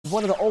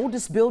one of the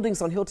oldest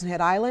buildings on Hilton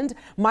Head Island,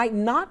 might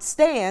not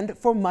stand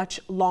for much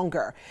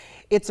longer.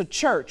 It's a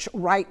church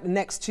right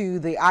next to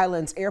the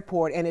island's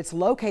airport, and it's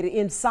located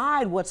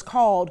inside what's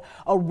called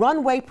a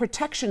runway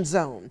protection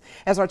zone.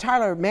 As our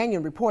Tyler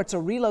Mannion reports, a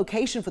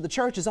relocation for the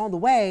church is on the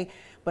way,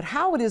 but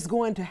how it is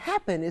going to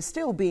happen is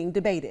still being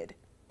debated.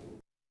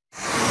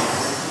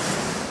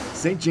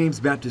 St. James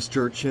Baptist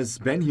Church has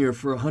been here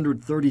for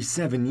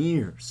 137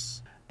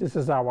 years. This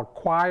is our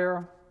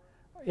choir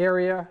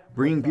area.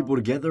 Bringing people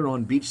together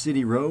on Beach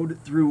City Road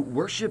through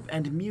worship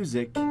and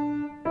music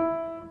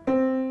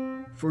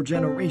for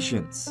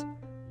generations.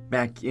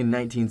 Back in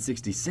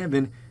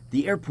 1967,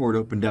 the airport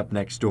opened up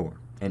next door.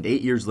 And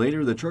 8 years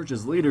later, the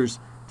church's leaders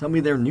tell me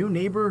their new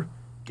neighbor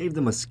gave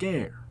them a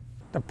scare.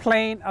 The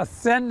plane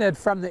ascended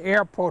from the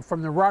airport,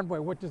 from the runway,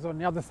 which is on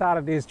the other side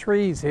of these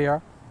trees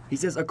here. He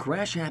says a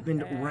crash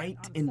happened right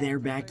in their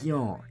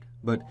backyard.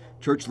 But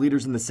church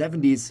leaders in the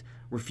 70s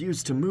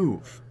refused to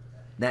move.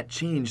 That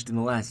changed in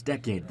the last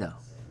decade, though.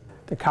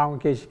 The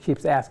congregation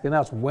keeps asking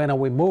us, when are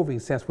we moving,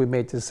 since we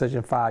made the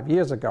decision 5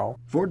 years ago.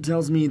 Ford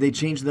tells me they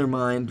changed their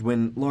mind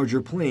when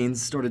larger planes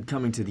started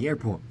coming to the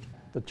airport.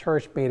 The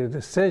church made a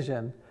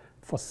decision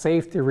for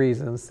safety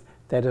reasons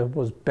that it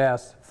was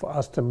best for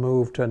us to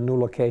move to a new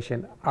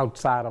location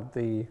outside of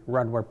the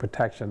runway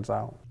protection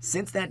zone.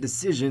 Since that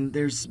decision,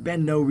 there's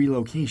been no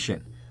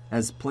relocation,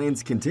 as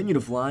planes continue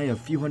to fly a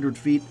few hundred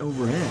feet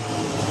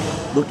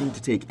overhead. Looking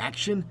to take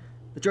action,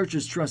 the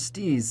church's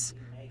trustees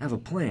have a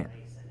plan.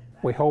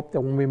 We hope that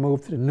when we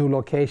move to the new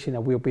location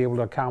that we'll be able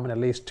to accommodate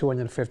at least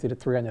 250 to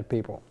 300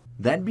 people.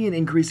 That'd be an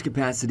increased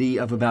capacity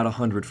of about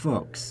 100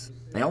 folks.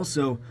 They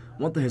also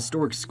want the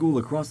historic school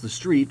across the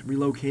street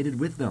relocated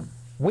with them.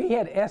 We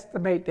had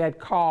estimated that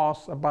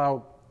cost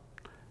about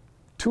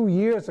 2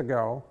 years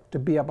ago to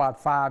be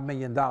about $5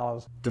 million.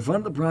 To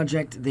fund the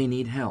project, they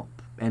need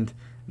help, and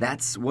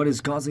that's what is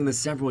causing the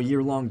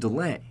several-year-long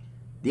delay.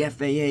 The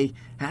FAA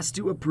has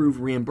to approve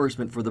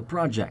reimbursement for the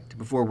project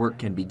before work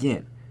can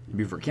begin.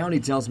 Beaufort County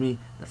tells me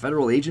the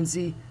federal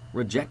agency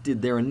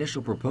rejected their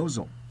initial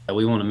proposal.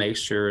 We want to make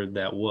sure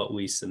that what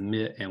we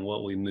submit and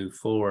what we move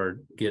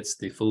forward gets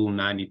the full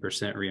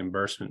 90%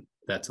 reimbursement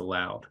that's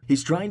allowed.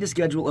 He's trying to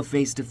schedule a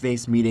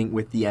face-to-face meeting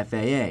with the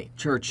FAA,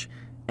 church,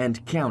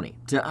 and county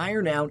to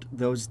iron out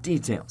those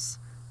details,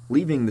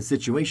 leaving the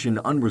situation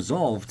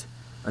unresolved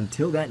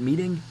until that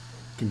meeting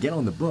can get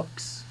on the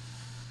books.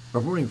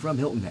 Reporting from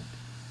Hilton Head,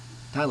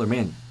 Tyler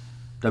Mannion,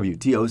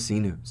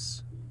 WTOC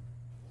News.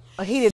 A heated